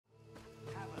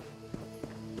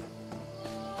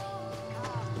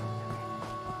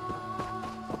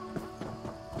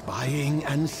Buying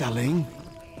and selling.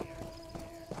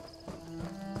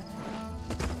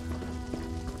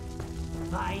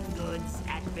 Fine goods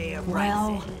at fair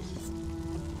Well. prices.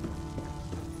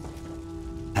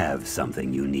 Have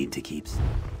something you need to keep.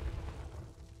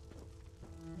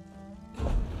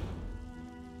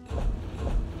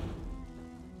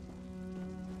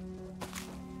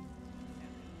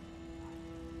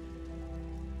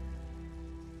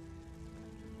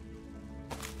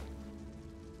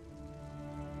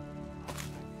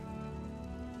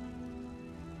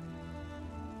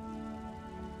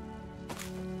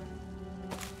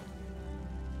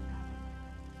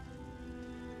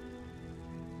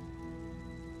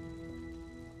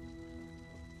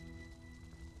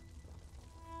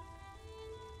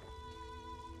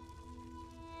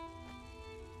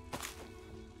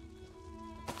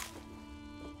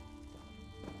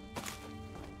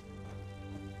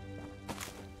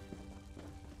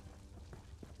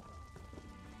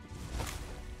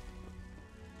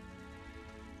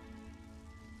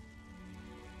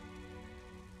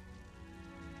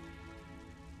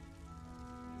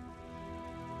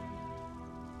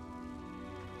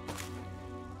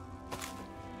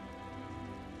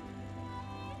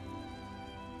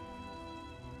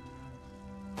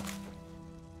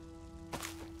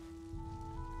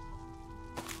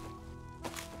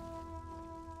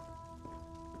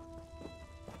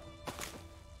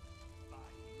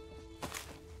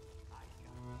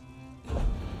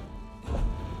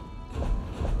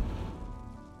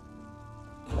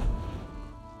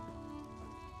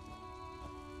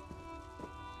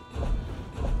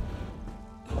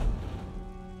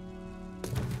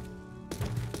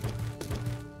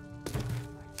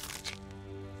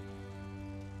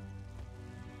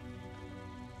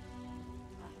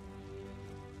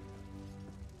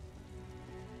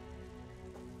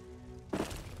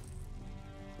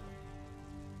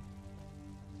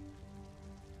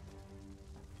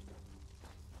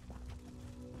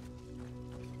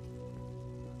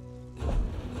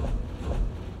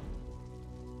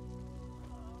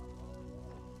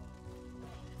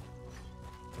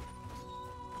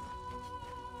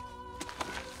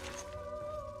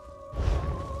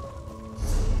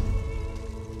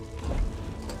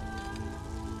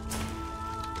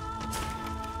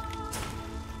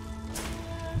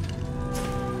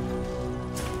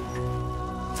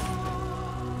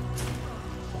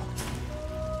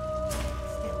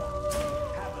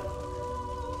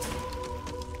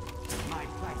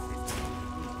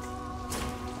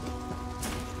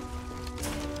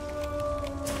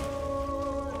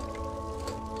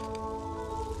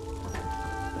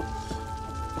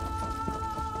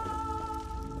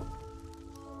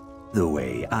 The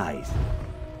way I...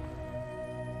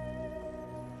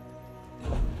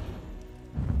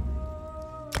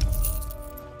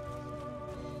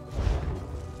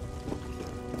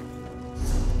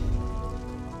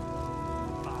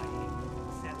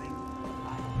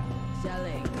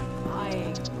 Selling,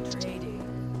 buying, trading.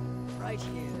 Right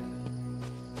here.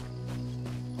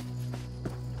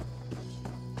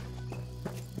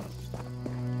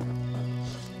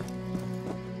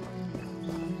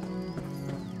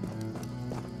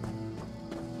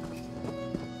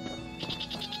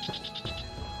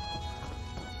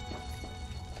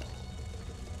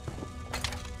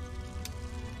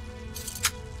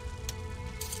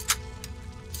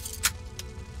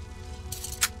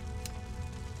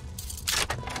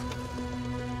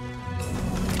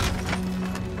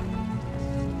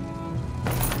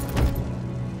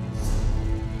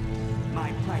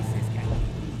 My prices can be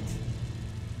beat.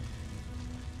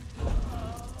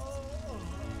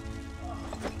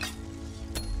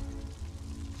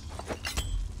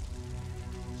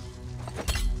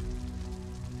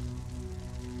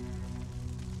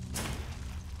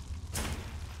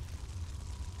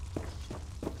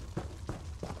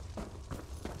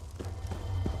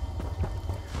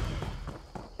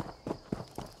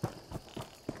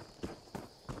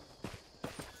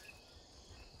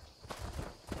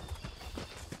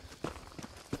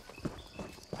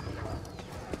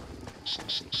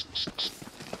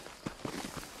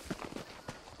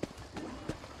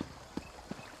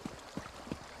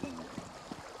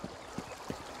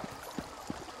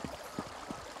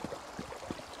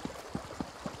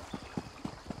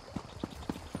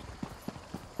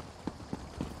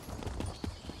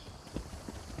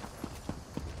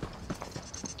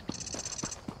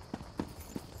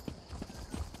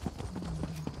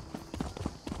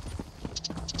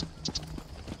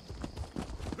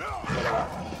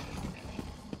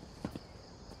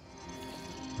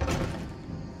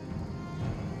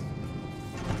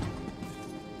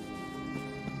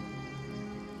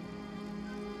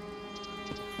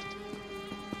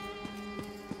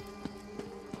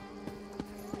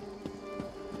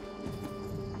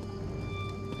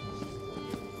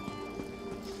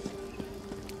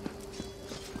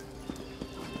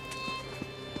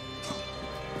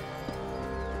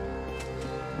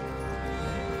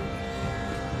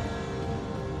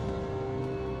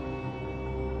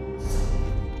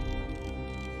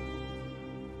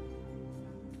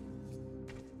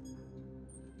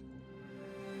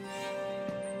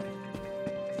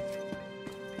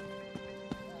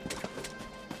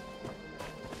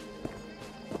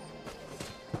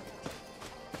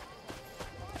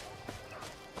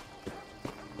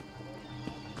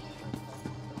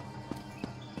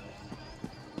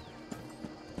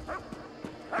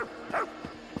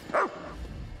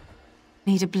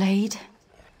 Need a blade?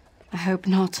 I hope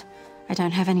not. I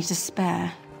don't have any to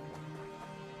spare.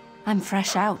 I'm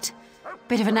fresh out.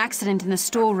 Bit of an accident in the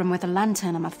storeroom with a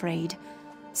lantern, I'm afraid.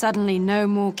 Suddenly, no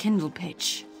more kindle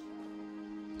pitch.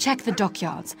 Check the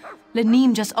dockyards.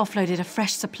 Laneem just offloaded a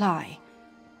fresh supply.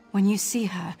 When you see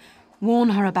her,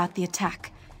 warn her about the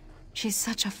attack. She's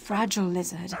such a fragile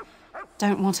lizard.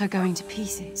 Don't want her going to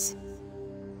pieces.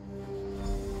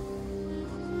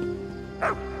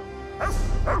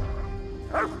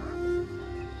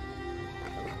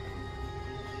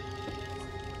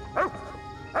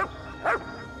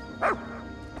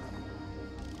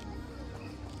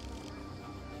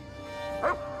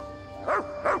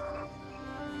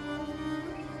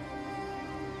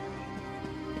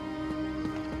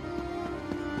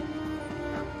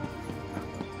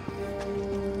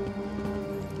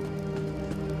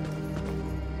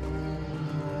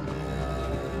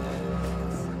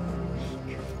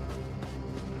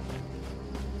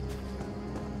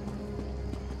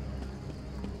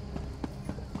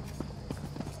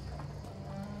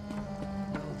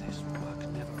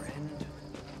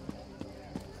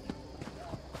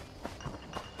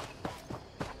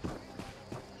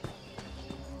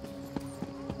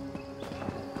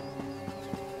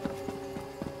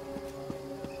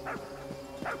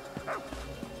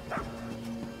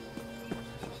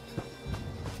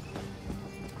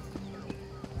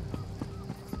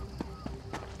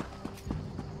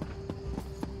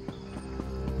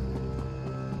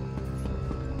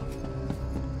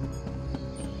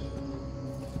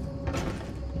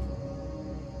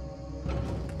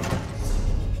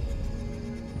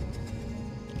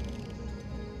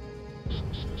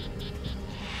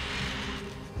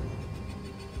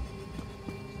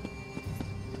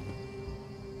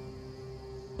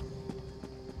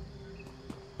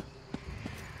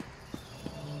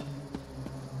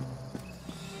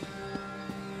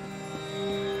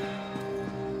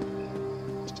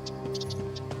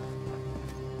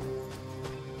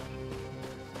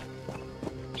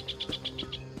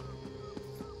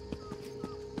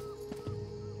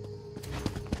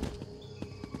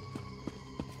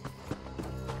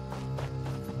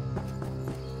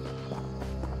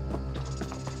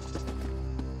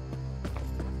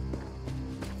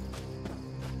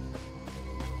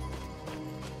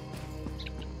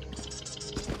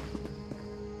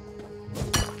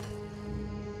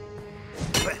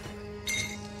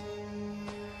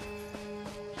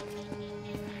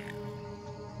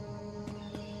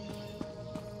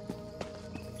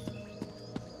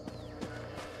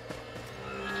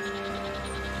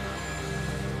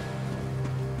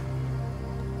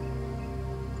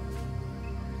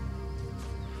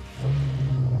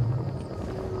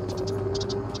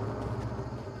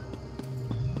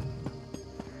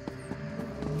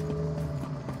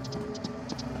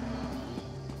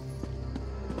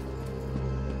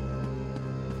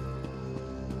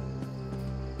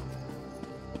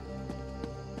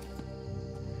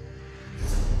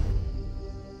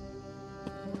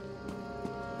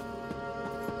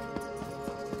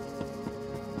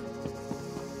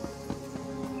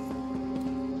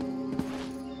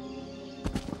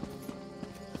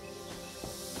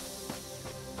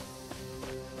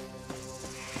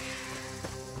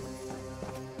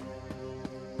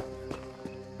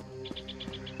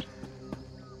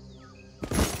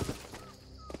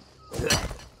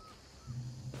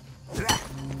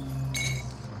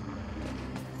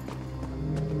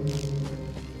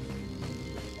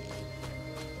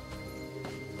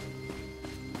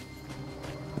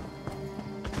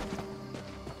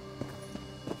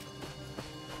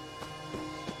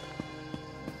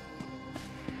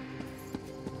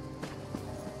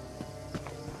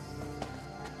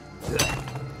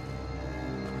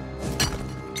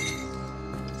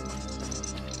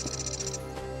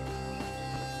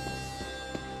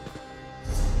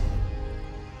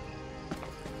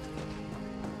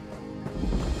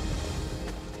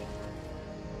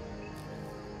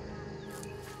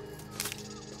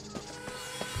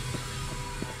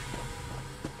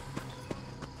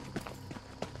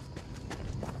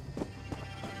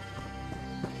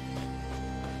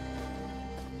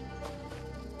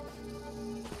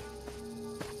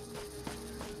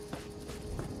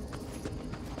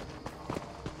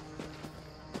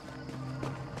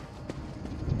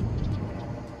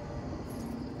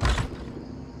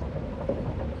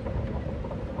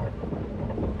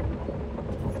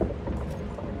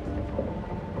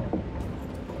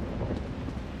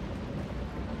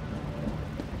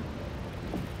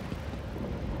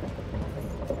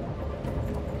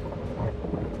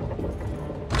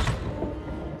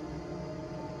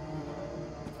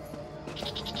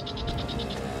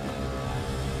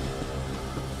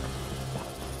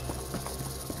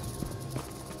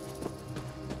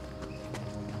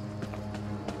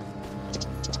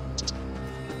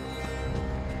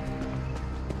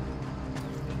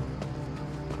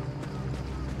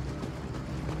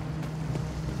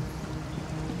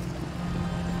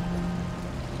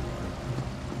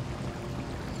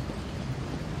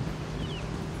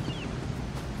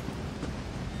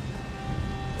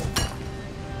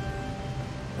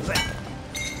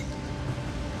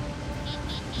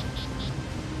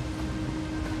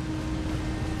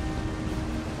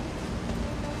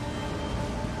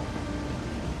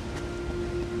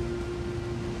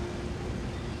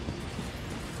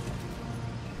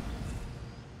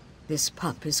 This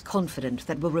pup is confident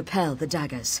that we'll repel the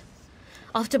daggers.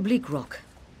 After Bleak Rock,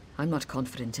 I'm not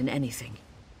confident in anything.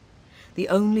 The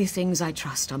only things I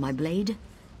trust are my blade,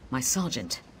 my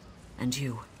sergeant, and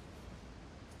you.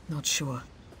 Not sure.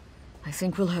 I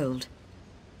think we'll hold.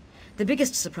 The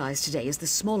biggest surprise today is the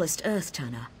smallest Earth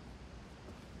Turner.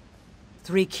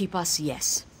 3 keep us,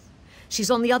 yes.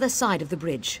 She's on the other side of the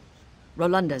bridge.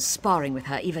 Rolanda's sparring with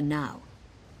her even now.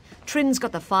 Trin's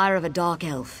got the fire of a dark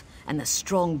elf and the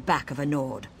strong back of a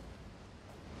Nord.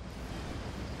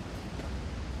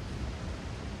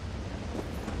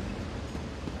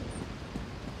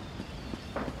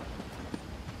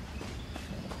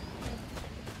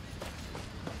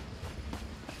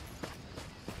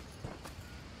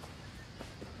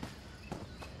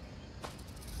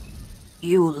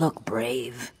 You look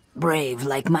brave. Brave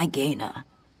like my Gaina.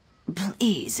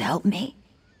 Please help me.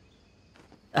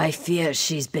 I fear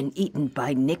she's been eaten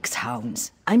by Nyx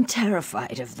hounds. I'm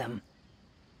terrified of them.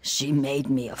 She made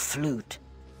me a flute.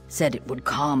 Said it would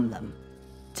calm them.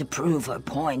 To prove her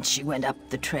point, she went up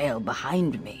the trail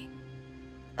behind me.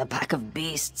 A pack of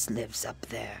beasts lives up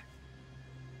there.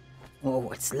 Or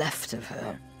what's left of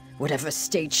her. Whatever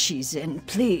state she's in,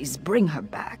 please bring her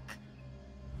back.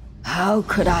 How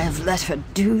could I have let her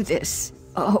do this?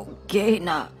 Oh,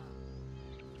 Gaina.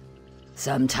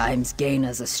 Sometimes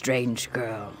Gaina's a strange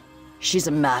girl. She's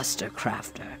a master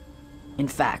crafter. In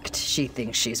fact, she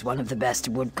thinks she's one of the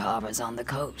best woodcarvers on the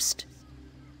coast.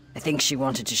 I think she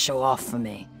wanted to show off for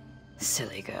me.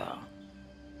 Silly girl.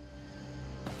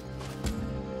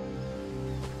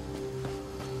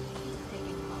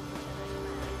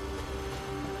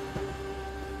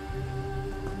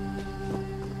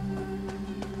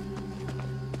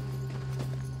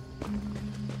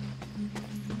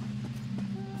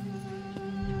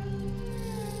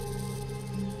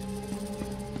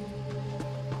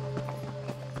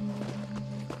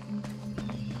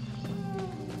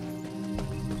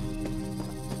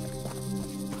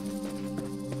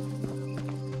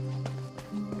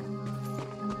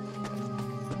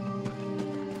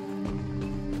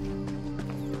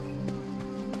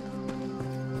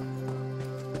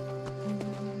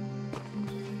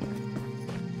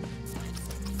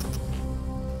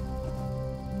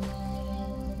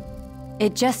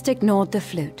 It just ignored the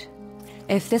flute.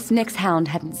 If this Nyx hound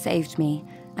hadn't saved me,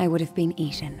 I would have been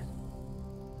eaten.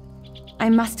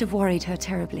 I must have worried her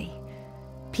terribly.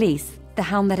 Please, the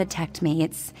hound that attacked me,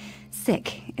 it's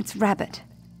sick, it's rabid.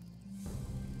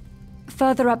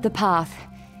 Further up the path,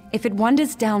 if it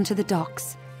wanders down to the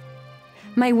docks,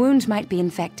 my wound might be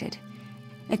infected.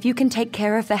 If you can take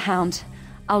care of the hound,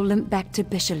 I'll limp back to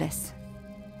Bisholis.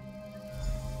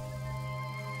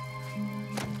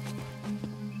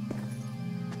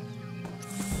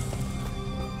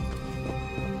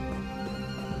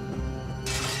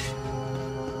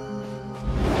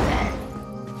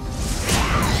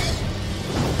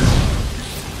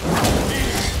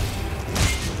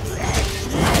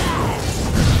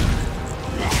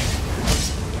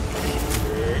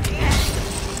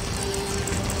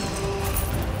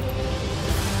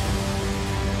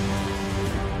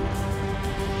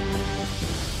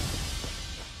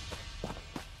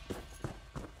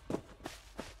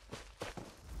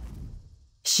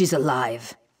 She's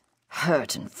alive.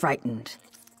 Hurt and frightened,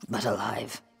 but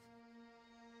alive.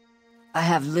 I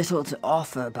have little to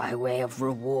offer by way of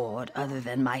reward other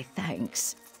than my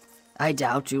thanks. I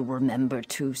doubt you'll remember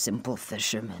 2 simple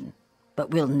fishermen, but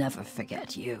we'll never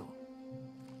forget you.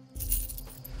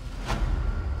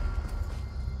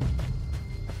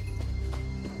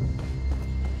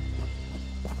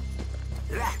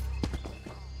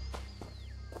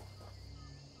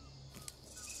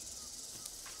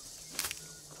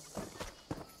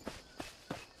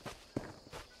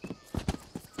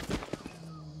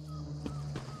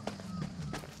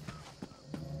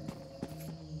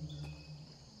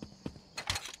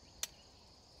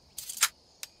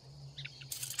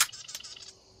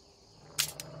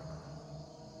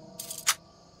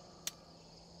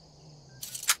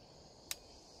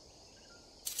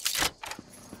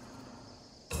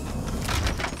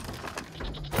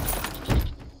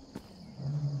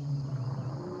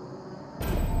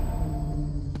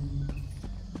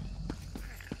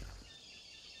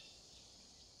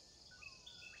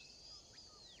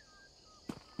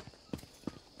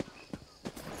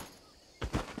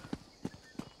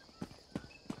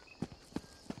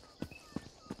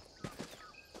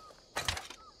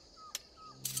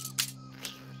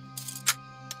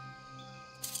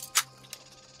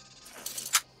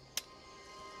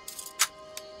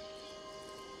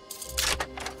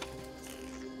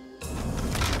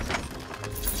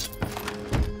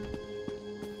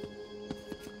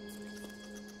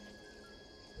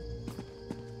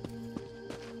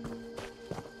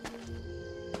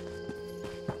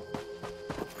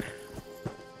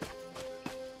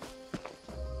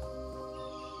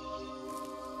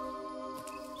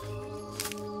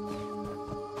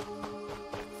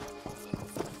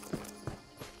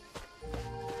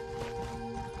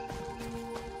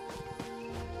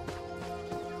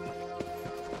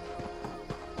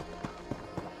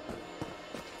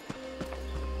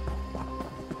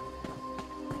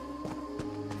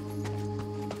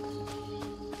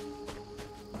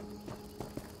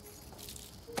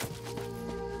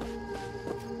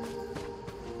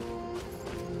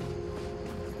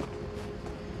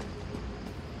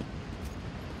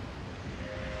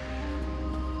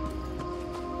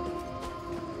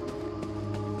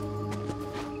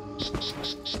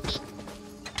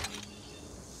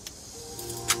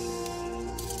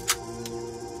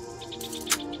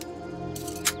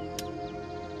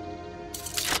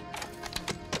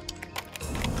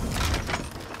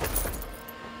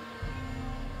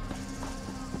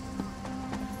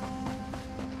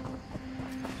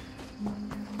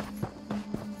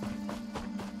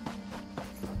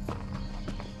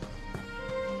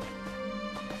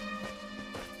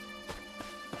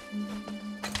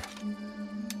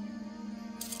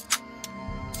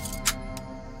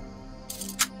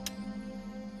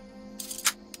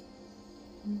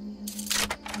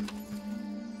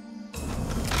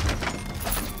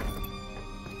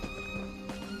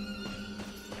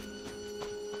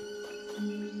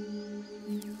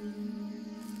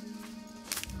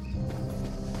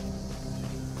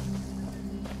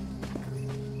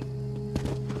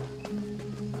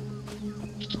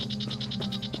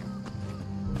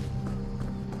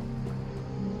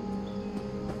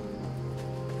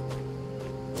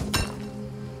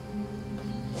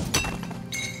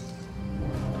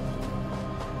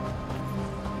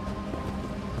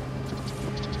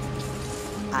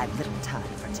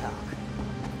 talk.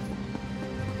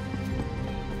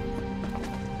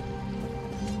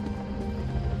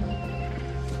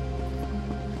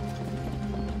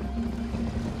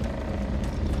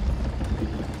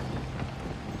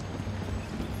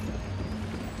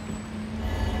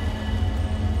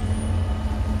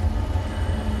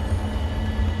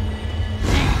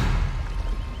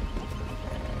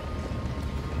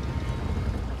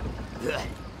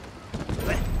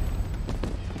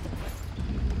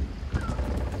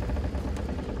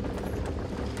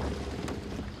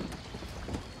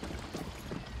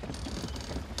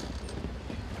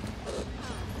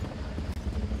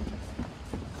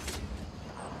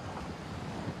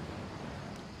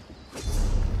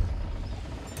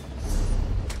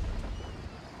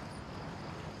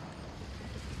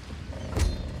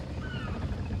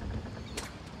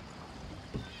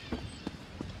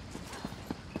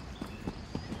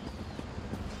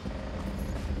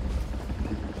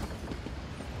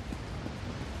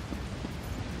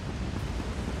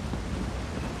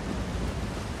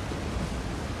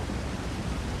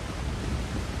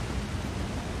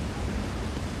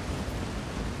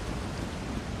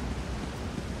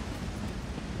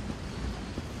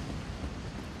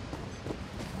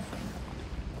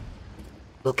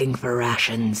 Looking for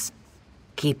rations.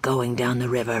 Keep going down the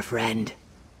river, friend.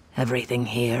 Everything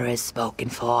here is spoken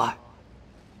for.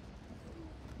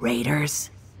 Raiders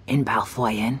in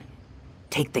Foyen.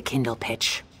 Take the kindle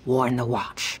pitch. Warn the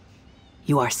watch.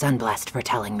 You are sunblessed for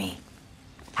telling me.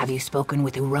 Have you spoken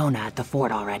with Urona at the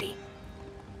fort already?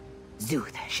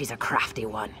 Zuth, she's a crafty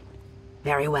one.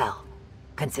 Very well.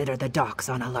 Consider the docks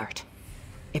on alert.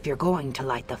 If you're going to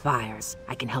light the fires,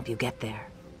 I can help you get there.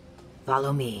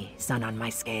 Follow me, sun on my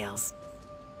scales.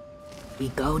 We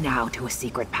go now to a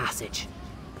secret passage.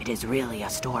 It is really a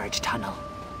storage tunnel,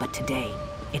 but today,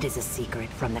 it is a secret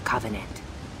from the Covenant.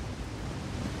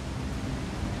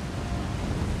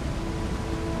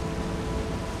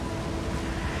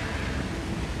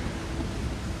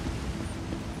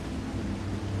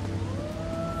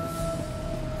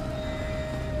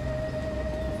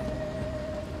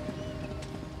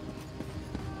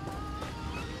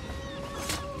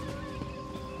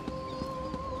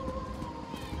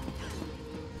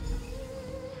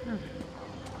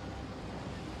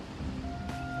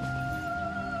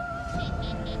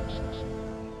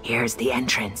 Here's the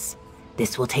entrance.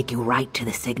 This will take you right to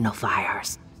the signal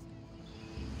fires.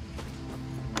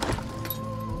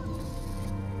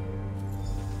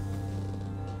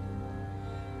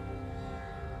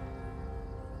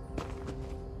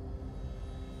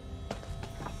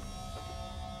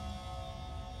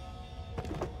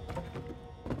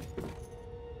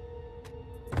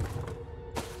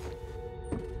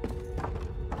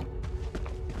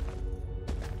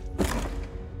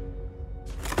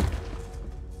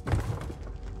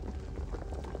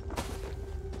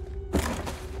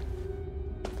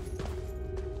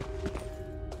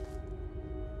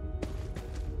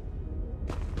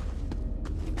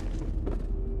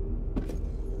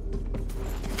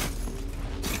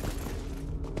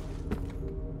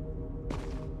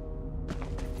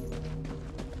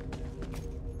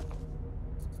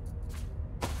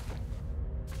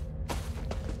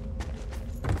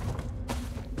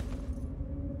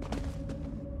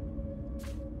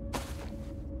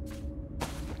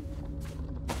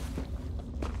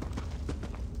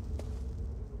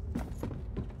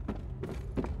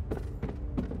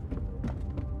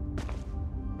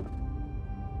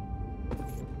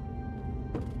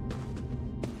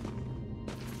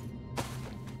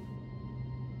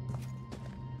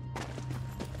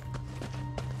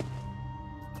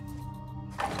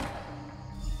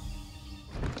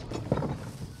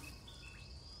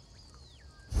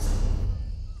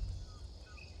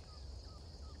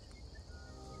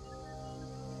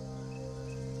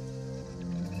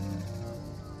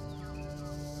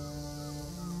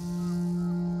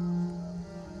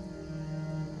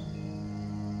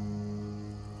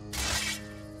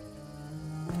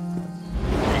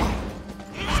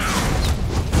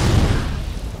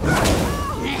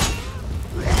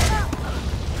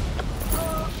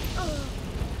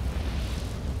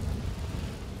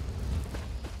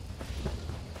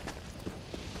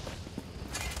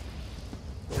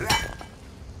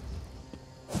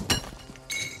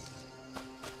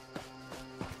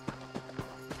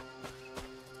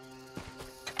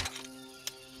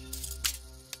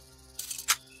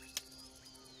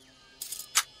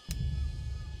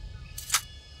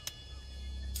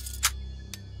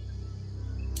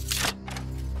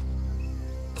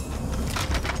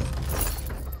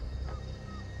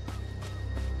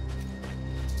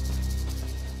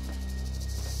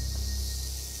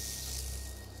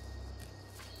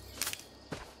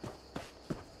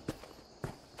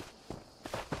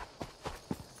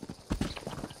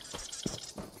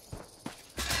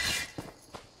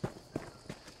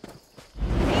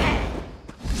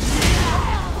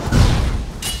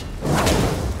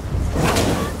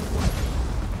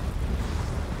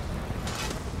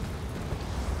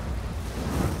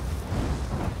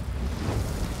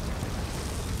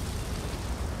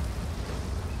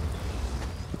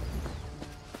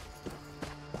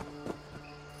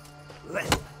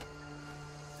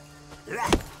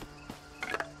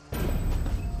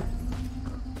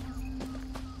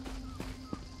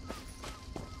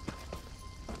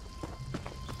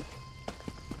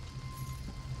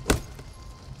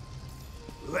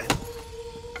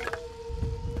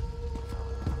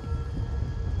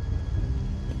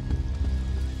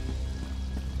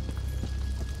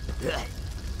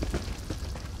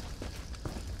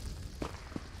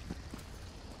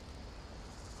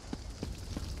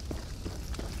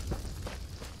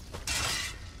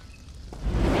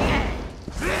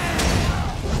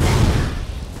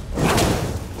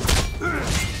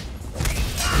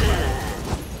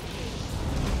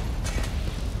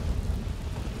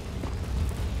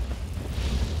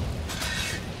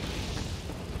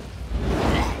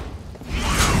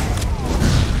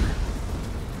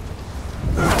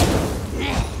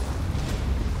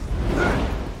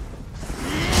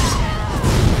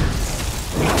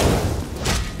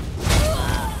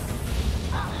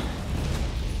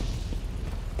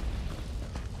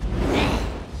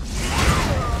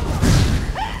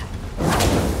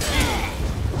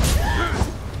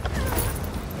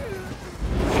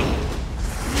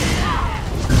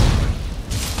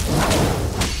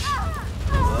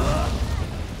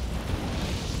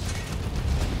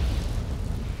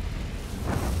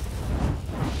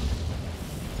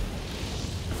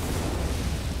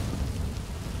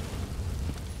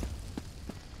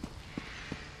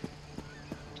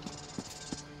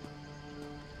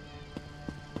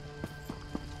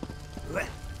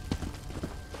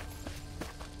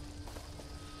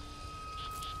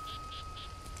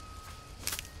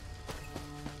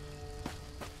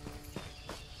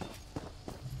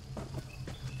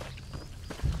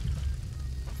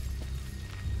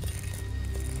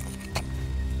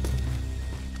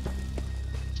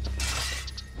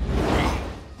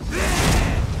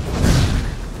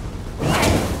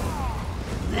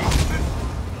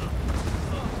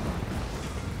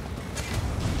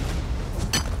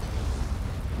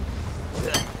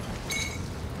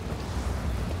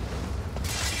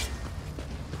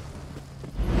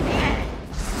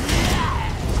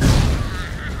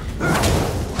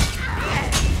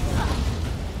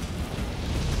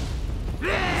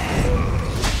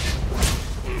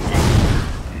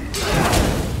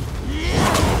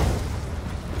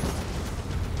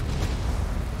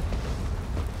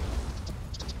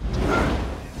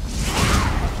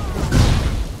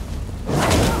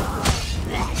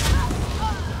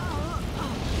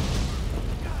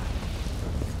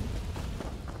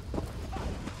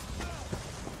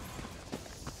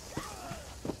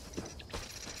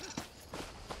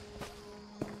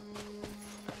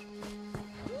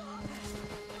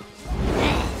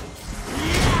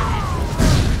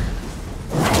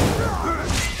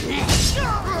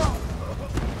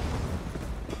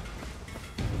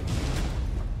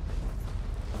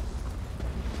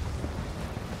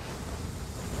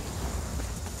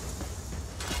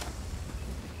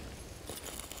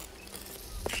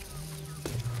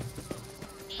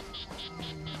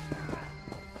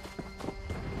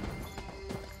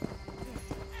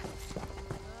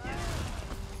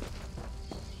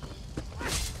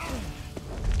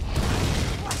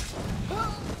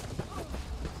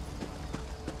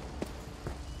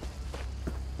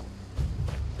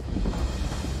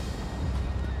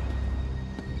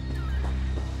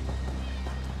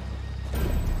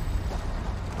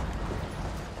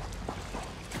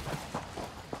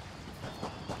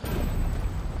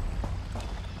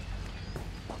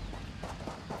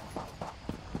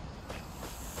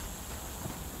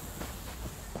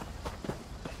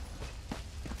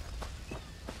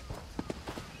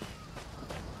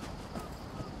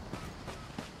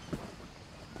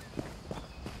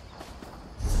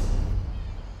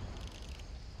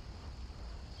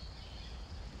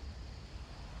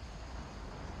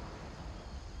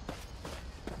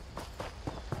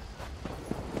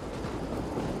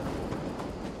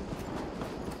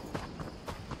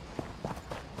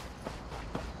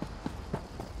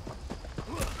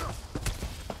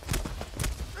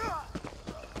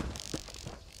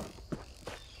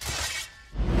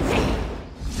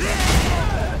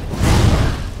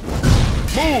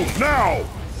 Move now!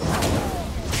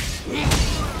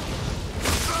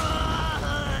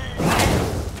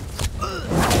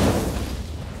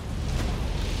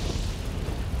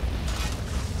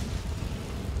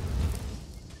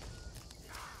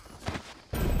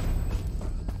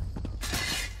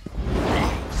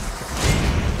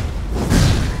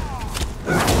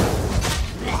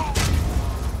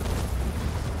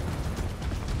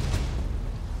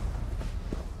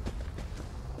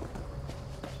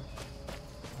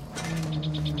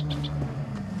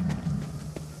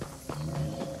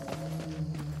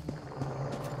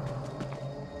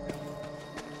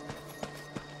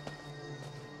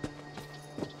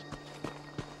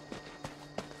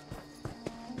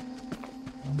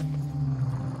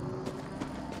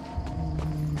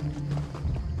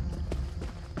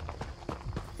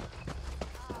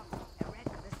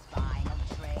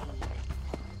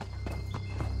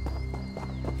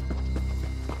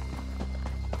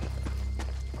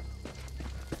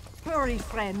 Hurry,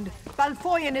 friend.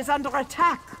 Foyen is under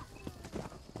attack.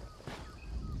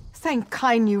 Thank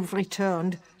Kine you've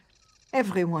returned.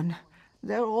 Everyone,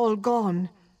 they're all gone.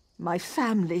 My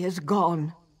family is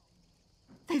gone.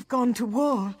 They've gone to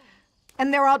war,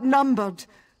 and they're outnumbered.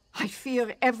 I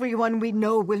fear everyone we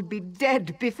know will be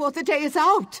dead before the day is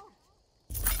out.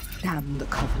 Damn the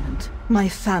Covenant. My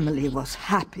family was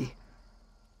happy.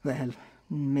 Well,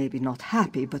 maybe not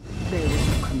happy, but they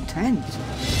were content.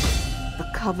 The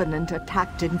Covenant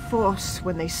attacked in force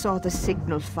when they saw the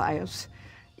signal fires.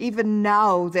 Even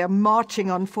now, they're marching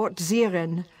on Fort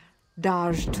Ziren.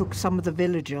 Daj took some of the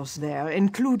villagers there,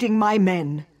 including my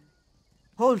men.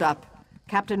 Hold up.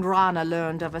 Captain Rana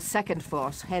learned of a second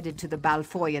force headed to the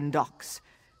Foyen docks.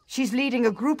 She's leading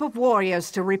a group of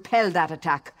warriors to repel that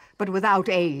attack, but without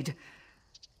aid.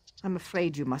 I'm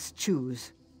afraid you must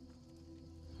choose.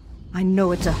 I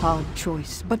know it's a hard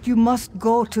choice, but you must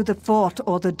go to the fort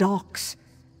or the docks.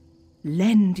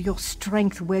 Lend your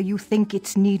strength where you think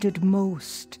it's needed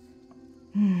most.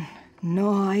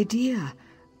 No idea.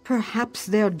 Perhaps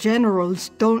their generals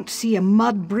don't see a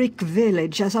mud brick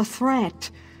village as a threat.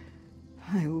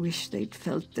 I wish they'd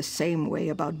felt the same way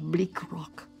about Bleak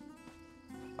Rock.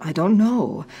 I don't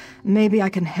know. Maybe I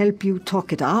can help you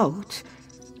talk it out.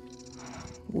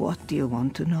 What do you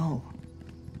want to know?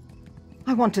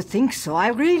 I want to think so, I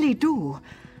really do.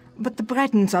 But the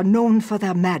Bretons are known for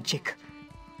their magic.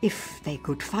 If they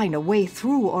could find a way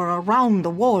through or around the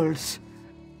walls.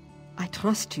 I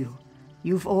trust you.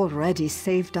 You've already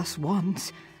saved us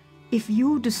once. If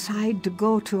you decide to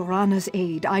go to Rana's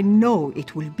aid, I know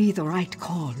it will be the right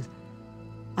call.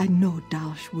 I know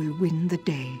Dash will win the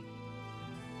day.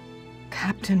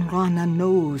 Captain Rana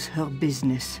knows her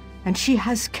business, and she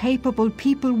has capable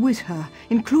people with her,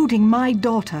 including my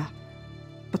daughter.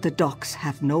 But the docks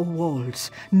have no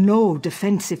walls, no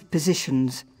defensive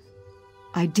positions.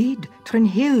 I did.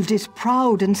 Trinhild is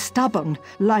proud and stubborn,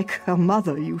 like her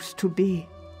mother used to be.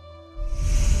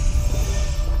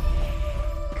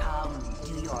 Come,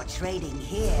 do your trading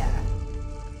here.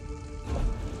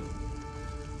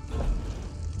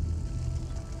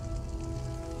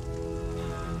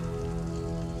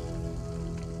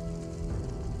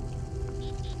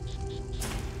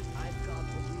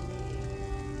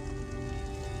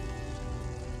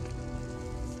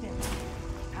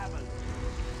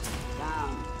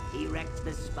 Erect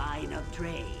the spine of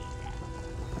trade.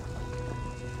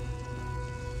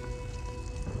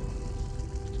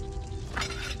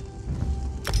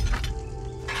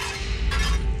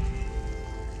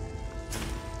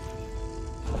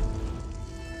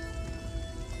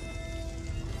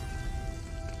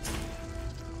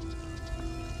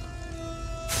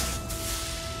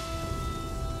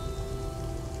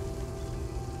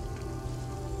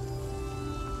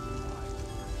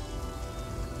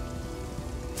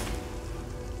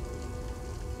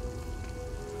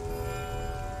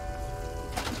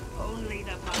 Only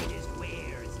the finest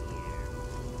wares here.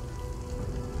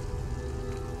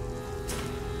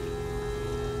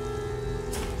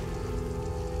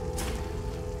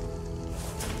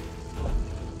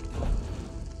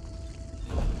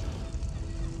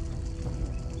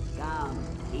 Come,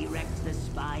 erect the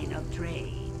spine of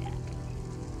trade.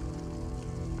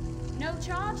 No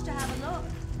charge to have a look.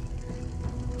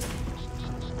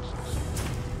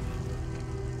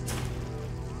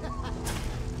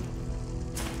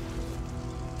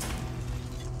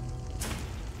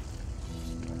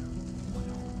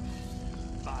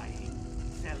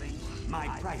 My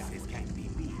prices can be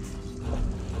beat.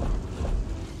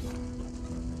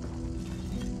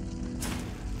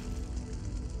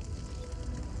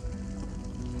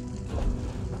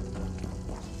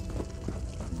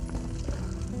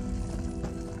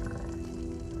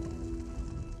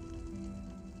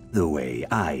 The way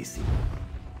I see.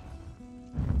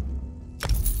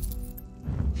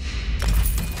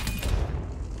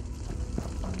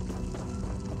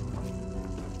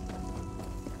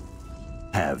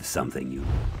 Have something you...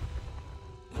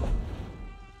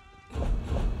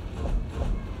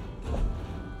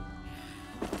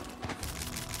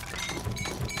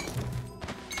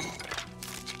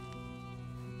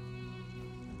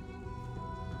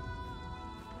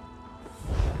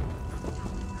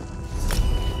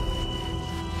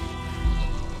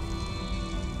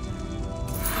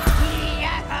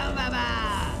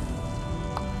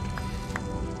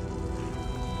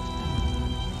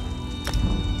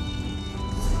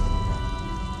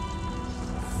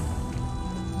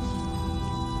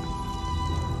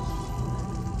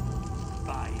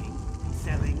 Buying,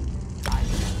 selling, buying.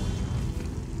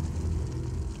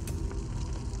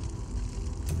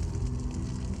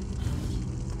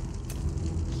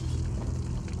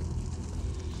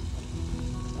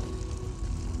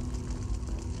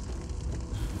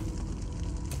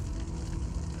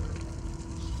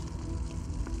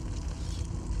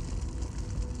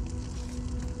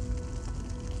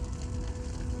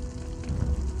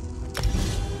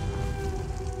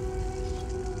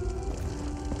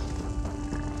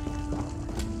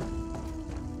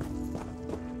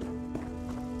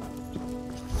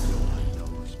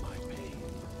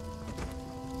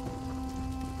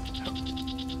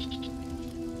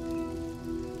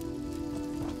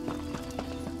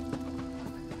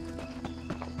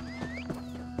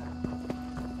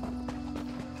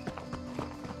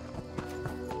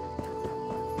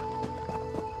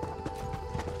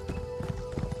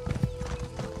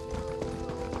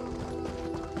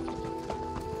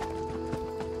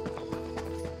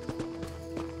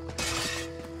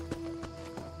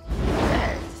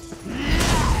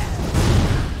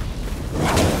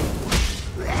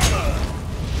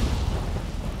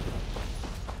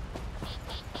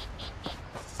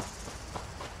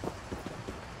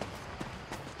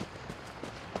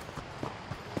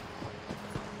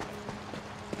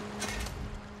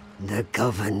 The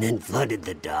Covenant flooded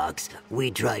the docks.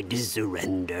 We tried to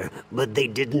surrender, but they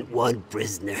didn't want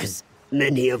prisoners.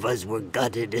 Many of us were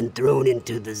gutted and thrown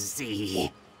into the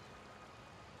sea.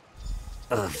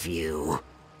 A few.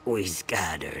 We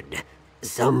scattered.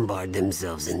 Some barred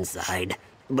themselves inside,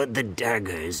 but the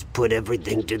daggers put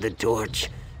everything to the torch.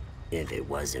 If it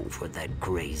wasn't for that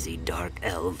crazy dark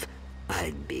elf,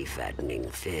 I'd be fattening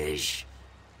fish.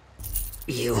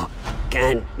 You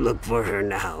can't look for her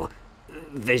now.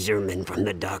 Fishermen from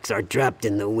the docks are trapped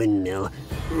in the windmill.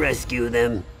 Rescue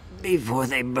them before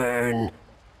they burn.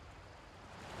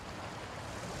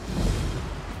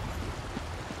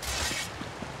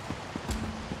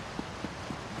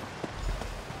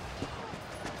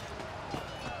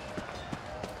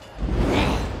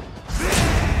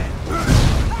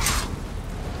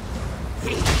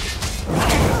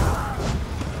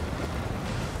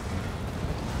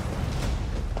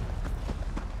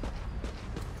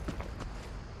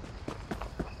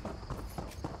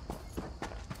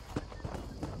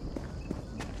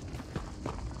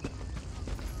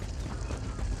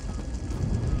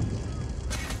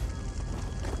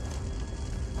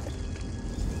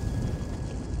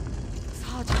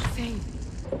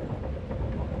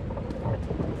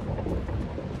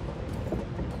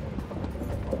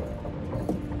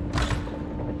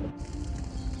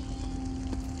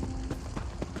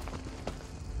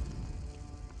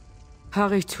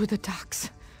 Hurry to the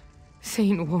docks.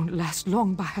 Thane won't last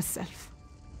long by herself.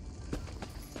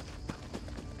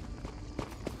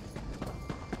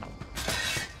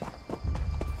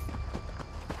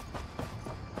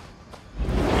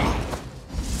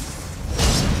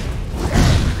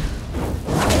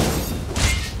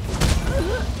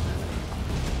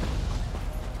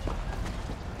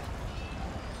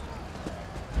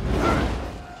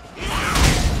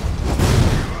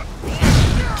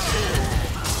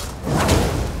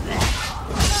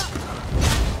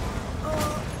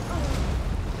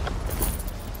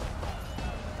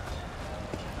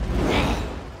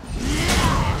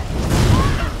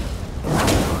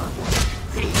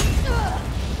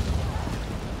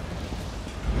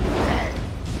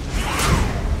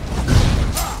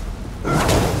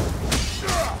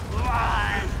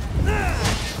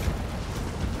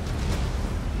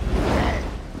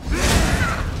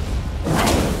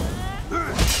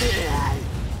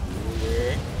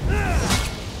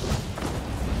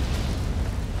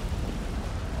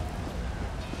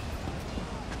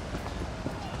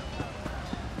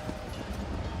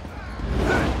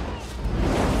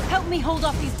 Me hold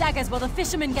off these daggers while the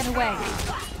fishermen get away.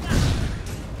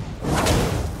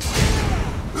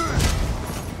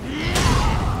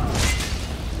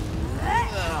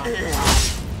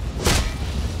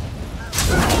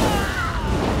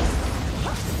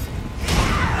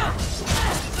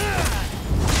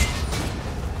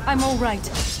 I'm all right.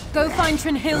 Go find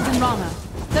Trinhild and Rana.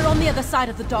 They're on the other side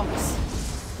of the docks.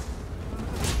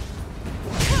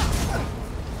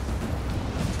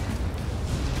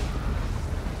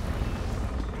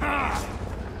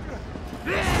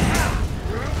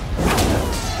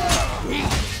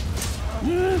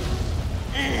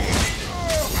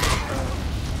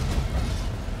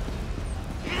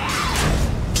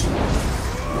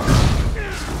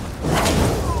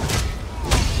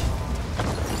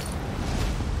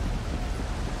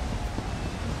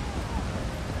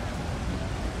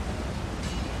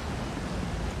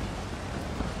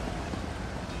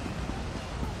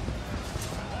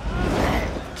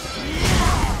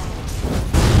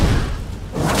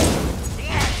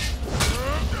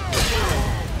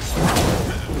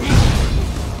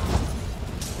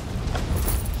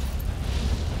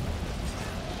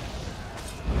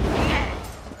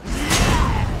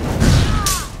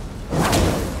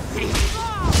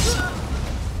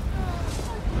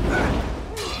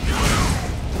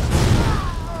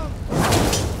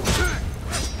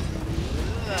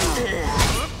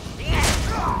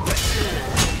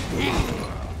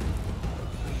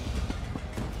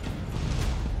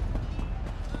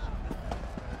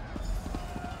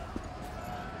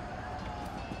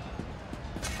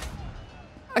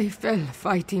 I fell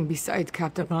fighting beside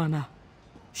Captain Rana.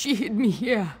 She hid me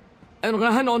here and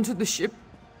ran onto the ship.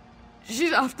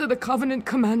 She's after the Covenant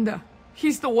commander.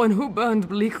 He's the one who burned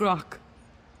Bleak Rock.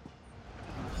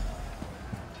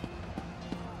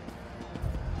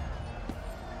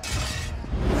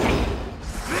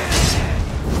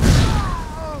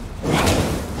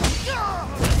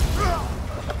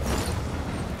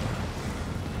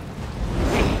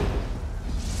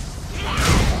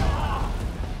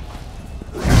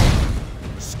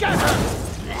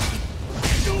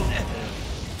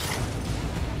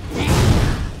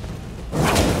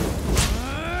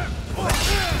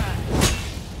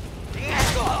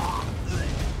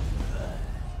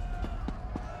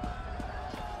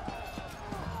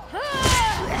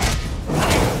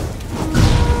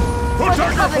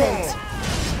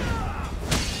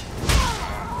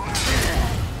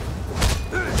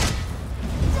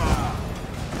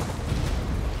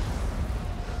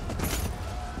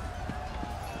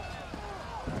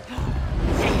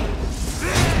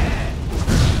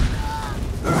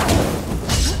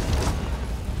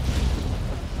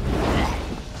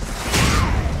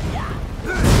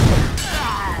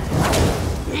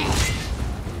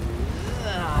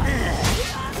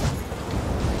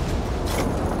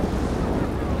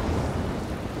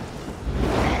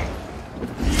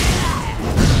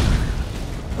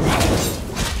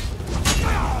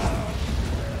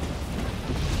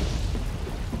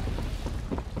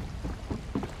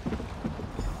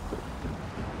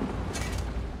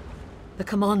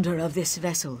 The commander of this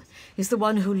vessel is the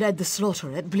one who led the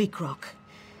slaughter at Bleak Rock.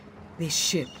 This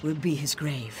ship will be his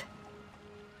grave.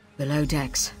 Below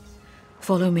decks.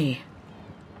 Follow me.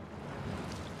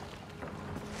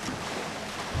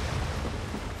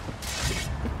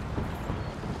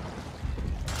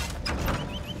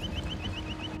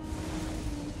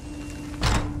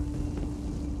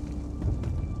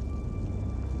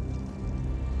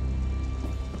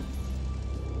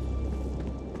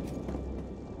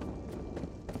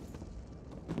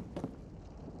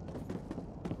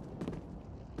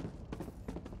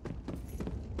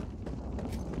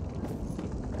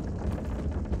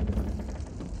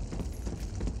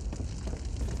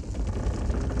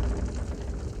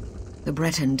 The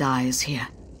Breton dies here.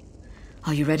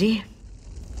 Are you ready?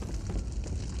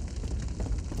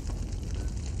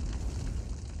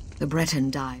 The Breton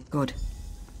died. Good.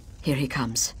 Here he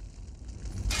comes.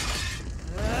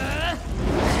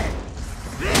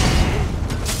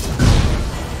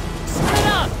 Spin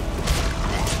up!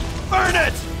 Burn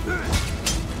it!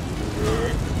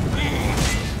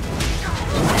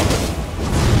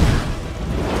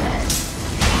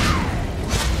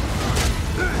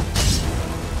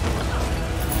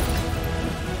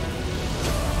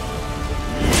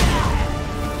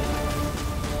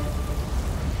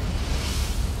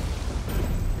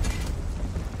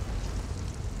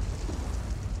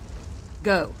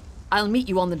 Go. I'll meet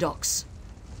you on the docks.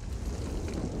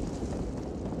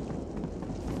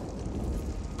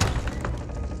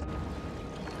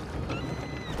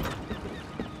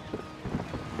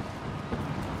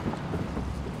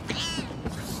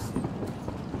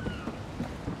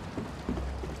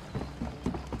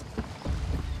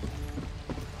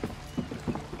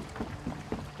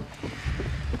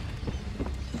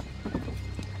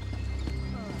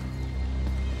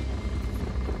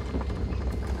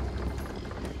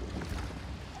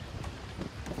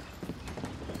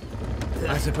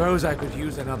 I suppose I could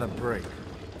use another break.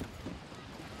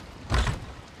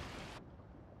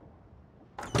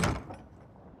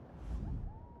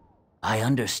 I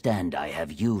understand I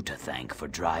have you to thank for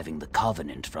driving the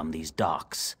Covenant from these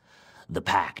docks. The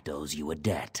Pact owes you a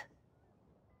debt.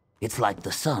 It's like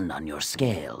the sun on your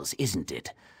scales, isn't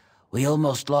it? We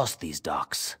almost lost these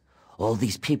docks. All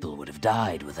these people would have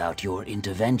died without your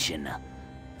intervention.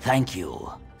 Thank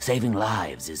you. Saving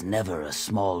lives is never a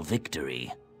small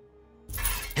victory.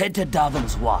 Head to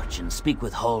Davin's Watch and speak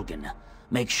with Holgen.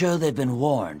 Make sure they've been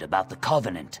warned about the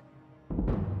Covenant.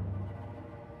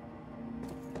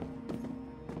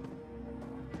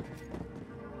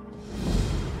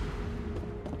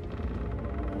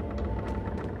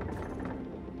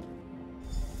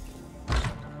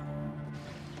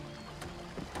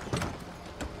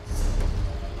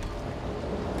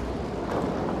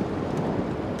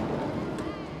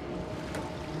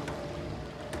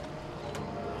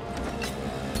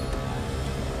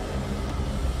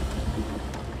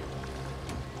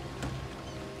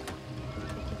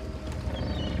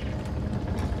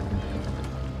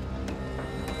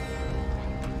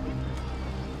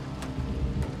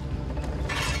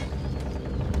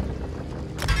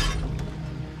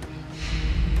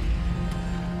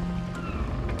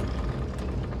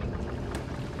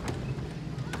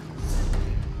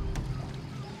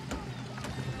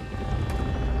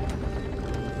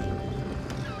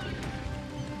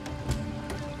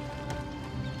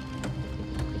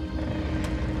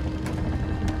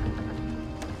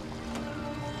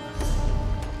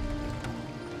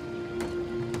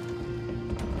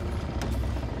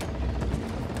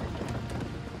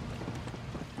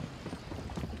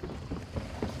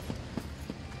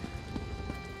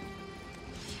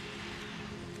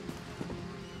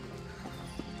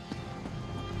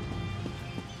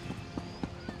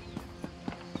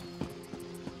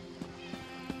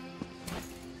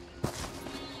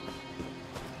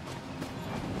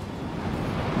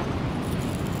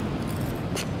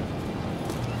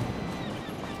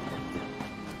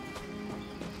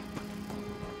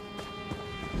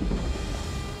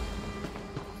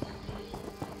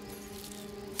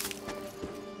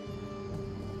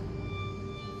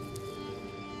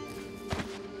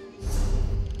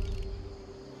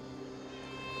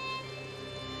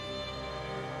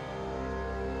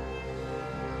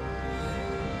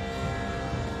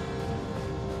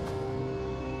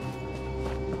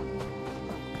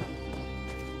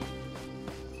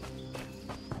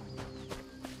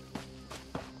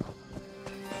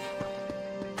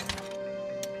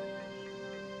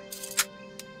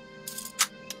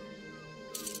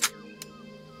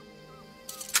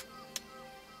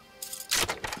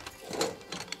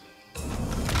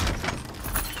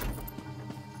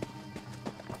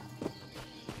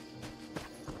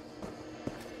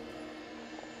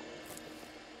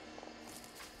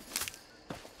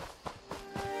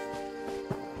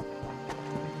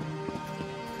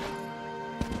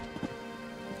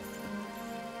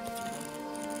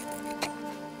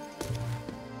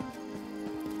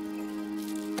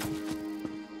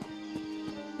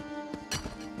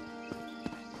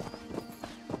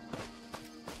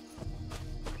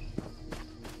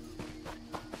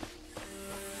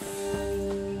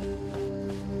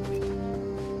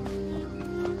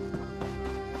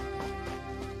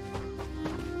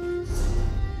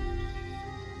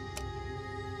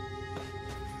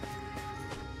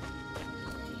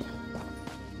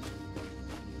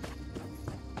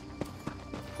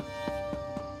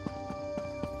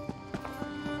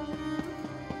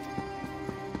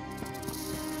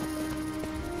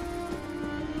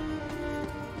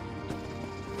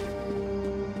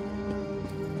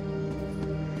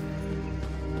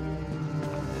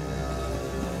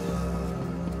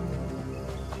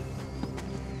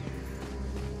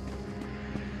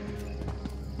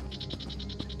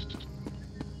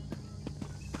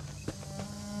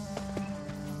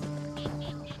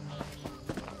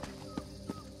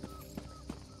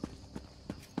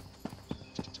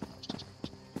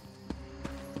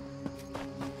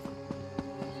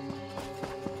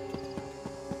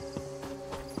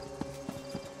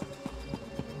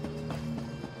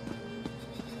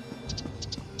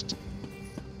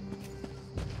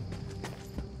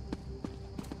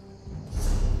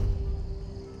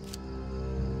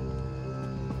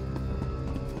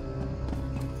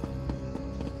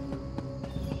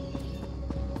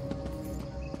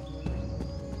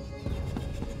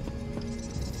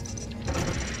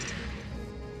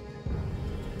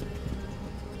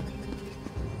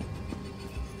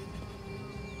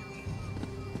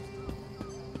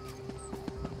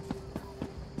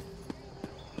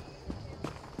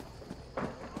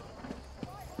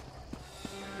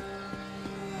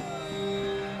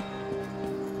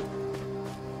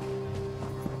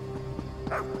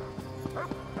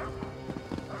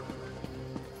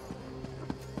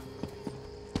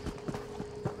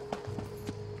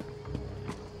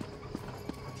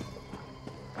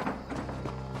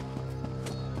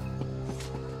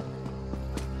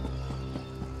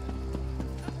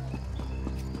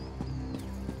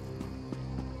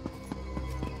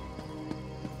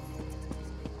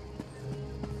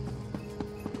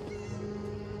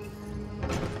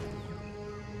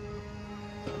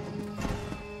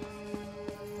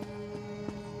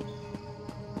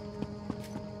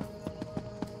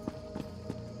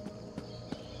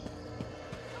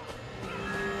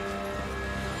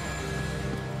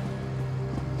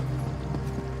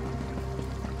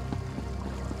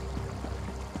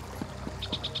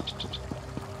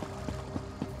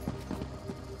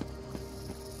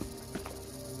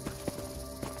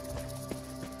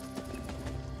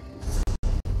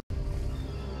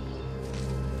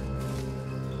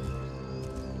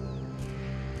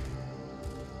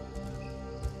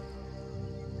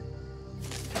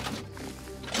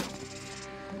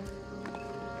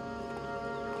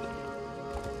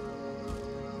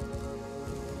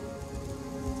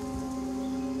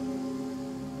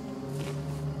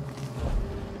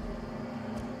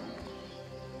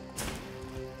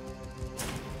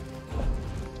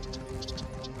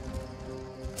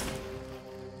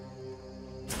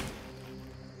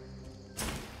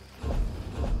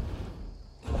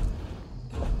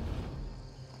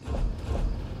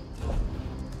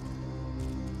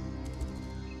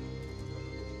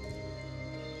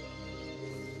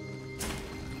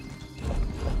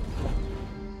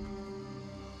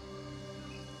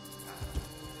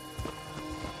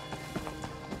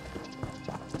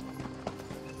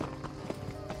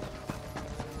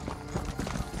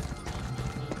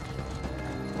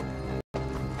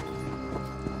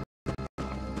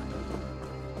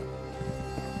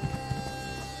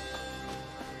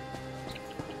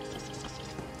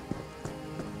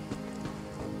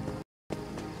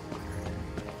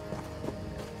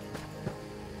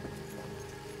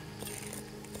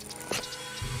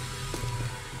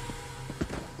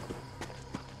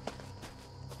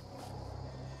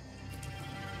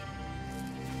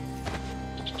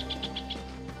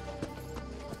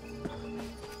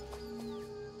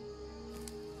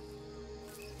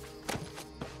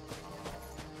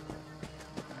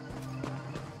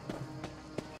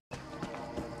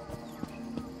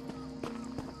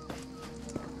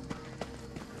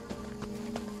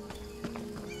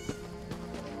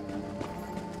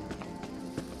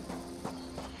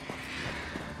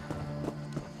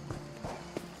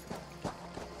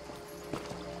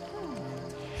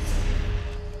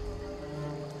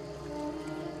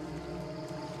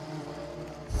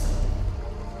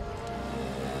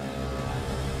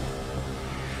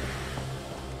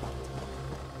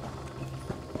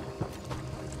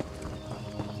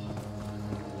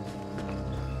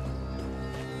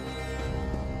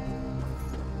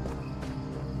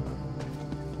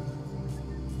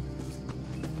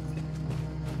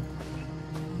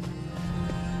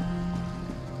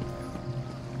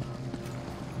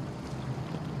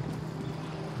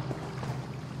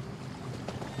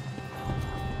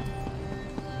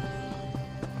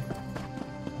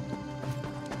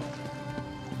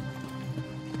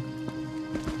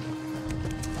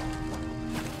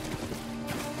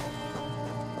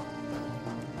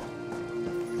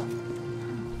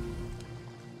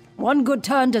 One good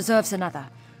turn deserves another.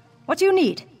 What do you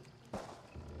need?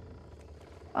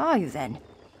 Are you then?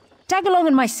 Tag along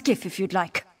in my skiff if you'd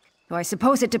like. Though I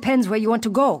suppose it depends where you want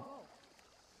to go.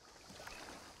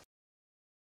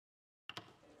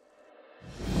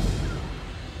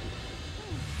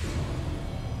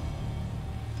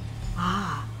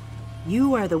 Ah,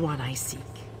 you are the one I seek.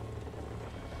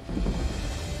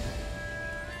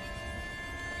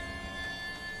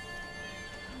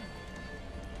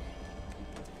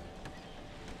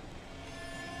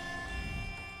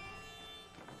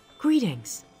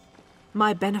 Greetings.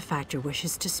 My benefactor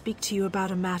wishes to speak to you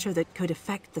about a matter that could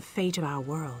affect the fate of our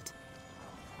world.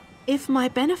 If my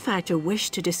benefactor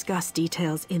wished to discuss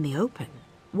details in the open,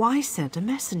 why send a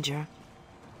messenger?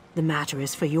 The matter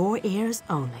is for your ears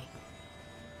only.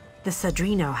 The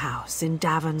Sadrino House in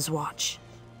Davon's Watch,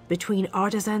 between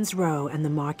Artisans Row and the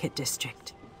Market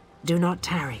District. Do not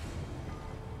tarry.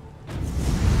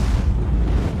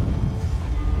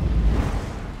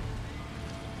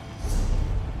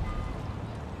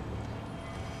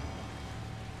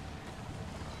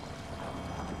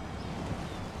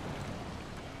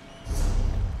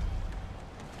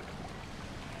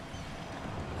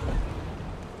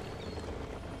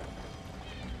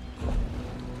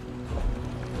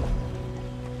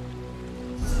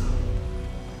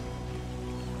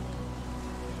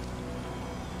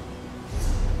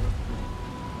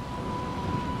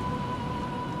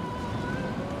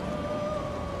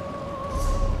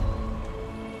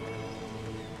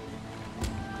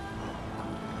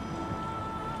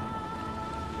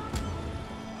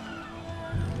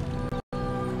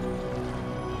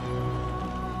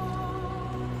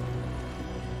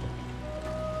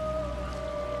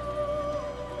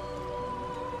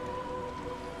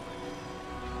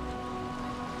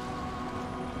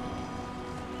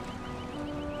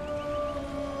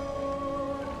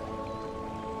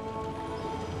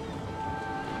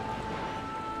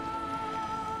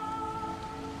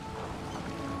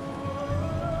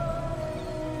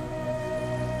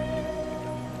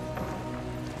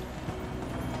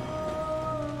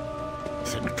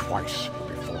 Think twice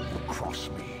before you cross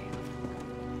me.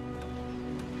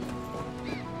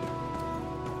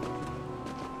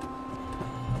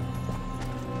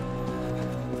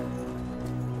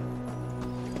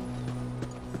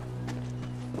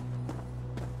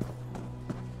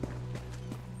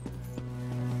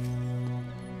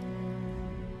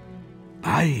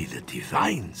 By the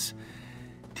divines!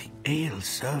 The ale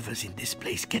servers in this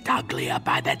place get uglier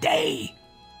by the day.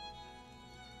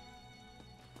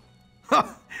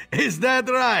 Is that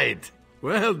right?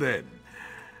 Well then,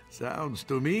 sounds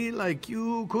to me like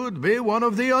you could be one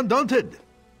of the Undaunted.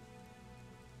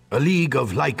 A league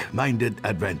of like-minded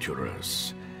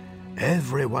adventurers.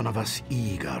 Every one of us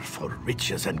eager for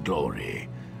riches and glory.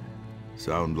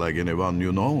 Sound like anyone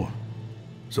you know?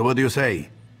 So what do you say?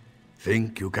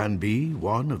 Think you can be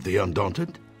one of the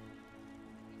Undaunted?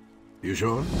 You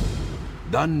sure?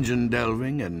 Dungeon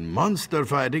delving and monster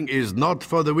fighting is not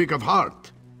for the weak of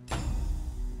heart.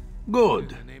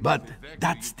 Good, but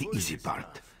that's the easy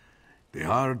part. The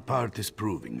hard part is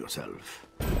proving yourself.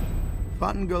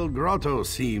 Fungal Grotto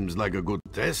seems like a good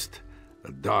test.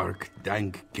 A dark,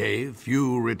 dank cave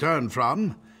few return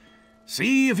from.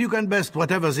 See if you can best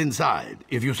whatever's inside.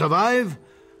 If you survive,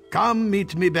 come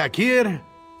meet me back here,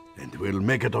 and we'll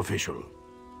make it official.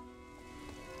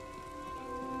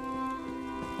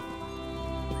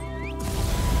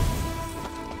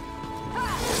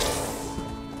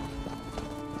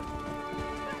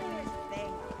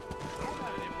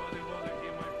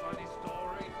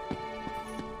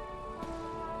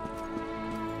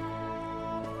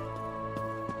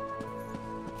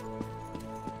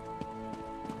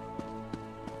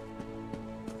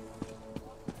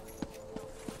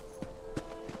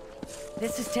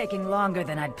 This is taking longer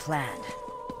than I'd planned.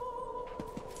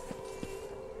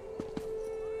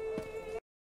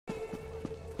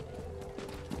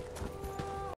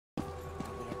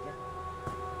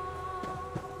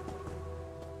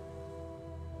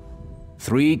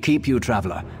 Three keep you,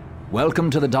 traveler.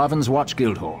 Welcome to the Davon's Watch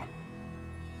Guildhall.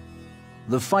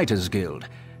 The Fighters Guild.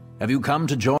 Have you come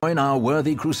to join our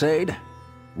worthy crusade?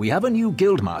 We have a new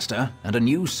guildmaster and a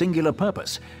new singular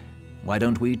purpose. Why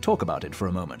don't we talk about it for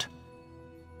a moment?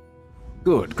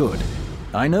 Good, good.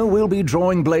 I know we'll be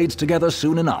drawing blades together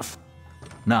soon enough.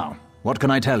 Now, what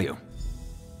can I tell you?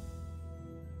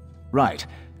 Right.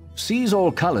 Seize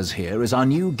All Colors here is our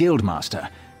new guildmaster.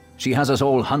 She has us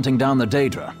all hunting down the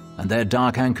Daedra and their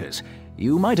dark anchors.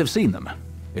 You might have seen them.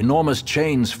 Enormous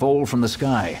chains fall from the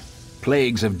sky.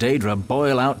 Plagues of Daedra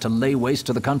boil out to lay waste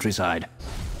to the countryside.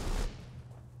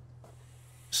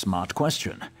 Smart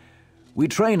question. We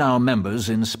train our members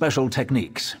in special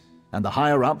techniques, and the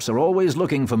higher-ups are always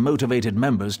looking for motivated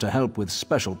members to help with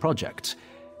special projects.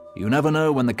 You never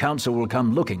know when the Council will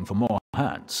come looking for more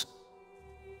hands.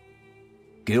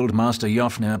 Guildmaster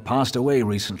Jofnir passed away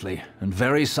recently, and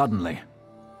very suddenly.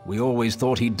 We always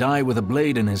thought he'd die with a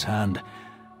blade in his hand,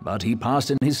 but he passed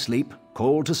in his sleep,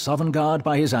 called to Sovngarde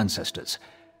by his ancestors.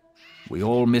 We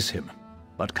all miss him,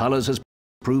 but Colors has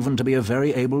proven to be a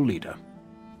very able leader.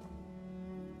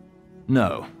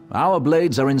 No, our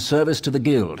blades are in service to the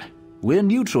Guild. We're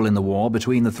neutral in the war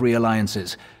between the three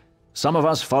alliances. Some of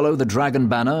us follow the Dragon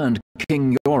Banner and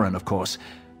King Yoren, of course,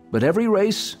 but every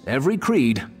race, every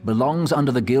creed, belongs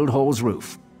under the Guildhall's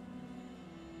roof.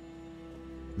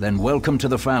 Then welcome to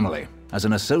the family, as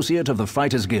an associate of the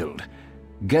Fighters Guild.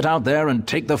 Get out there and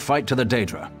take the fight to the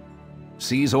Daedra.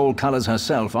 Sees All Colors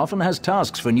herself often has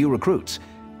tasks for new recruits.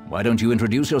 Why don't you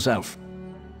introduce yourself?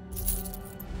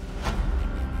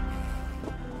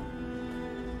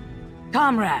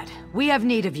 Comrade, we have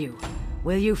need of you.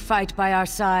 Will you fight by our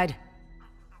side?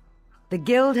 The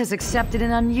Guild has accepted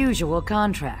an unusual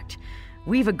contract.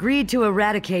 We've agreed to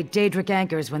eradicate Daedric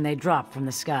anchors when they drop from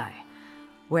the sky.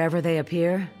 Wherever they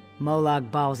appear, Molag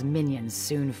Bal's minions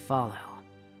soon follow.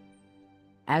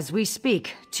 As we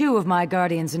speak, 2 of my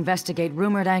guardians investigate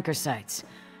rumored anchor sites.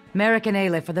 Merrick and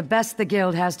Aleph are the best the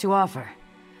Guild has to offer.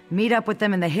 Meet up with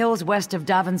them in the hills west of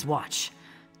Davon's Watch.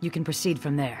 You can proceed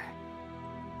from there.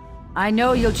 I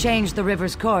know you'll change the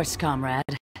river's course,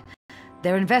 comrade.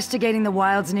 They're investigating the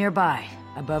wilds nearby,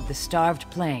 above the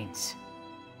starved plains.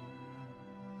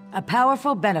 A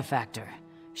powerful benefactor.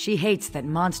 She hates that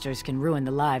monsters can ruin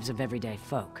the lives of everyday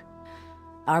folk.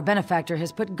 Our benefactor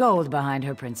has put gold behind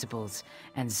her principles,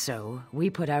 and so we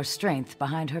put our strength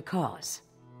behind her cause.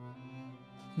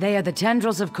 They are the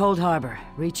tendrils of Cold Harbor,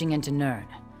 reaching into Nirn.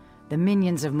 The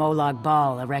minions of Molag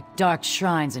Bal erect dark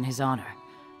shrines in his honor,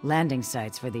 landing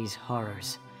sites for these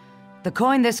horrors. The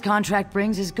coin this contract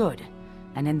brings is good,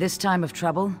 and in this time of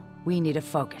trouble, we need a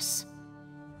focus.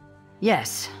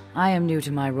 Yes, I am new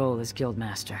to my role as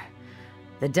Guildmaster.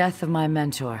 The death of my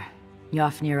mentor,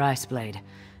 Jofnir Iceblade,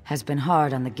 has been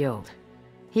hard on the Guild.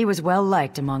 He was well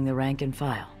liked among the rank and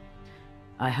file.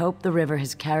 I hope the river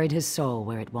has carried his soul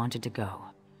where it wanted to go.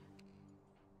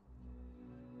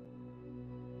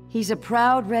 He's a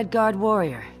proud Redguard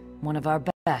warrior, one of our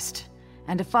best,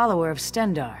 and a follower of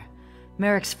Stendarr.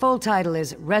 Merrick's full title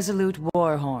is Resolute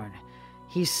Warhorn.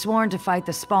 He's sworn to fight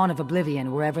the spawn of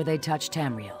Oblivion wherever they touch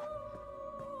Tamriel.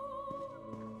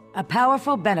 A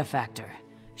powerful benefactor.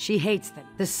 She hates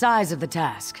the size of the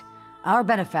task. Our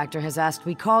benefactor has asked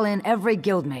we call in every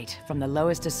guildmate, from the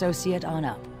lowest associate on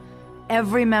up.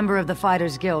 Every member of the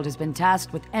Fighters Guild has been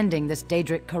tasked with ending this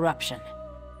Daedric corruption.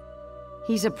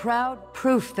 He's a proud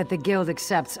proof that the Guild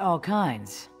accepts all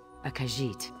kinds. A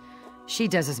Khajiit. She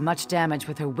does as much damage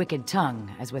with her wicked tongue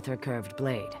as with her curved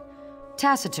blade.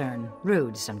 Taciturn,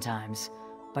 rude sometimes,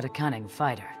 but a cunning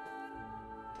fighter.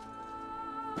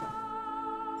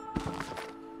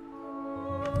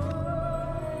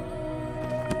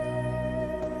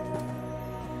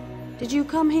 Did you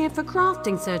come here for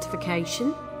crafting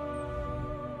certification?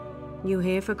 You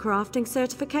here for crafting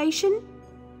certification?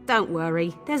 Don't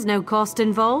worry, there's no cost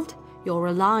involved. Your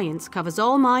alliance covers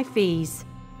all my fees.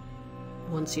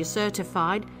 Once you're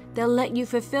certified, they'll let you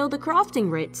fulfill the crafting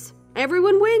writs.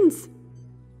 Everyone wins!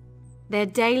 They're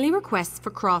daily requests for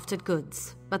crafted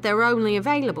goods, but they're only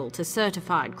available to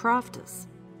certified crafters.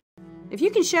 If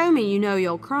you can show me you know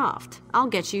your craft, I'll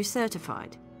get you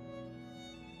certified.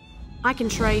 I can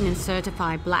train and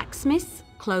certify blacksmiths,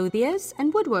 clothiers,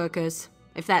 and woodworkers.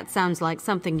 If that sounds like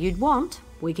something you'd want,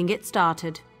 we can get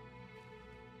started.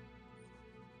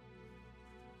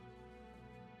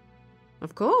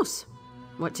 Of course.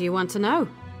 What do you want to know?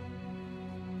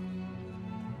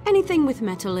 Anything with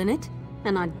metal in it,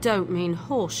 and I don't mean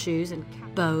horseshoes and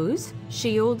bows,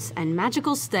 shields, and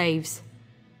magical staves.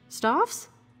 Staffs?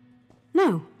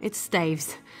 No, it's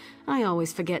staves. I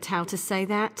always forget how to say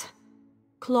that.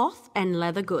 Cloth and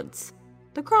leather goods.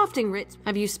 The crafting writs.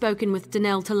 Have you spoken with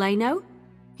Danel Teleno?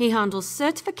 He handles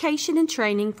certification and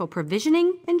training for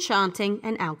provisioning, enchanting,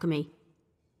 and alchemy.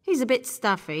 He's a bit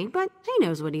stuffy, but he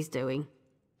knows what he's doing.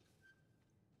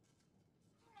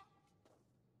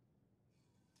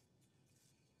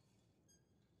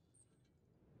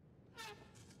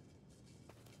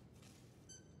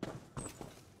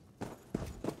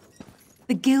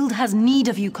 The Guild has need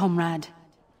of you, comrade.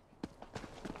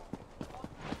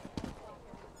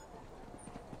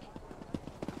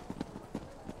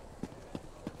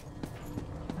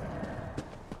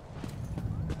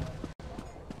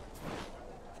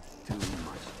 Too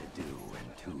much to do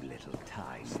and too little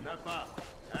time. Step up.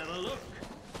 Have a look.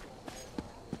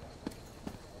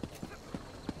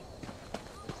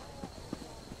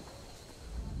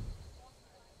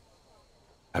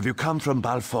 Have you come from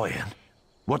Foyen?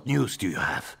 What news do you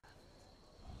have?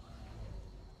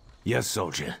 Yes,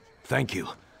 soldier. Thank you.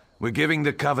 We're giving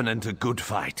the Covenant a good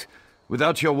fight.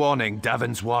 Without your warning,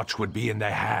 Davon's Watch would be in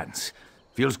their hands.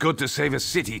 Feels good to save a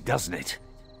city, doesn't it?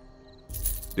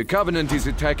 The Covenant is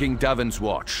attacking Davon's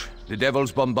Watch. The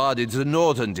Devils bombarded the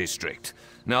northern district.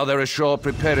 Now they're ashore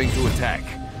preparing to attack.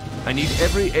 I need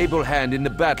every able hand in the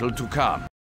battle to come.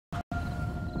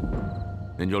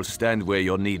 And you'll stand where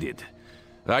you're needed.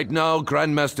 Right now,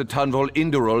 Grandmaster Tunvol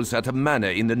Indural's at a manor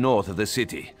in the north of the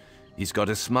city. He's got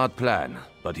a smart plan,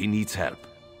 but he needs help.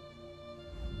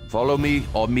 Follow me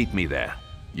or meet me there.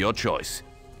 Your choice.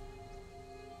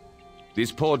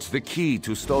 This port's the key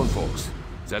to Stoneforks.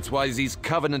 That's why these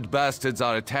Covenant bastards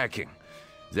are attacking.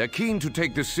 They're keen to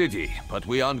take the city, but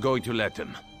we aren't going to let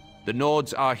them. The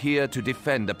Nords are here to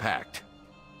defend the Pact.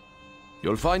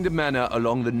 You'll find a manor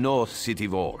along the north city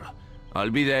wall.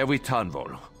 I'll be there with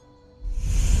Tunvol.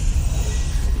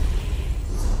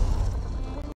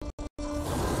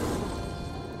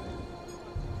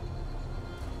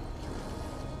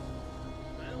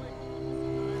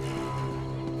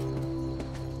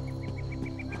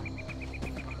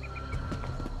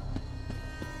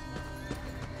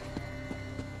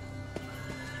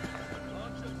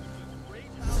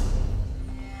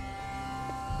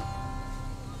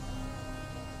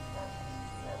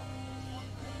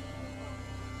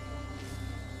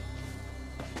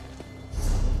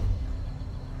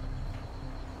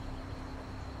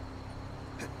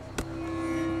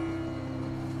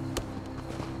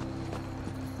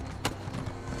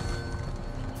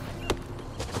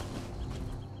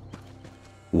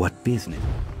 What business?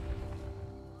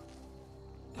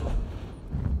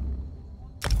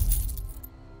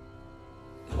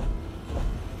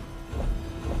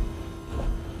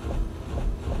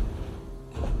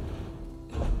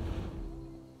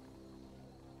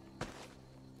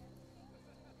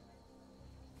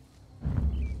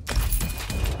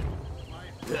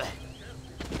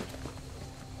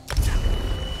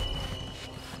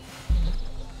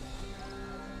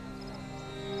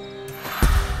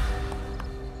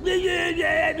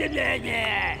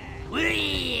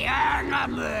 We are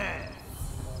numbered.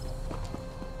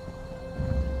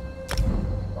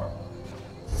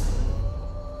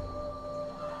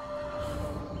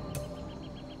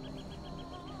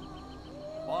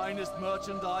 Finest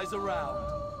merchandise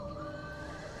around.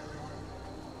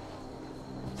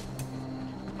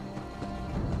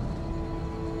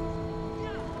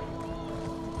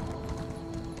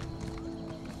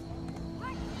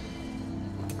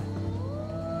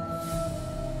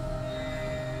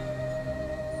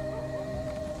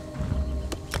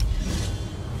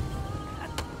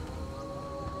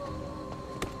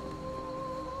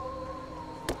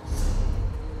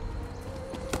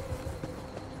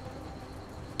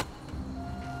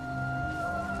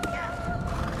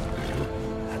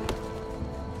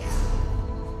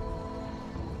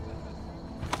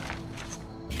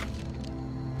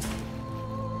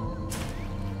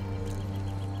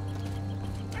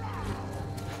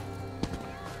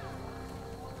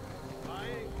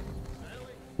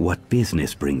 What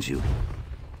business brings you?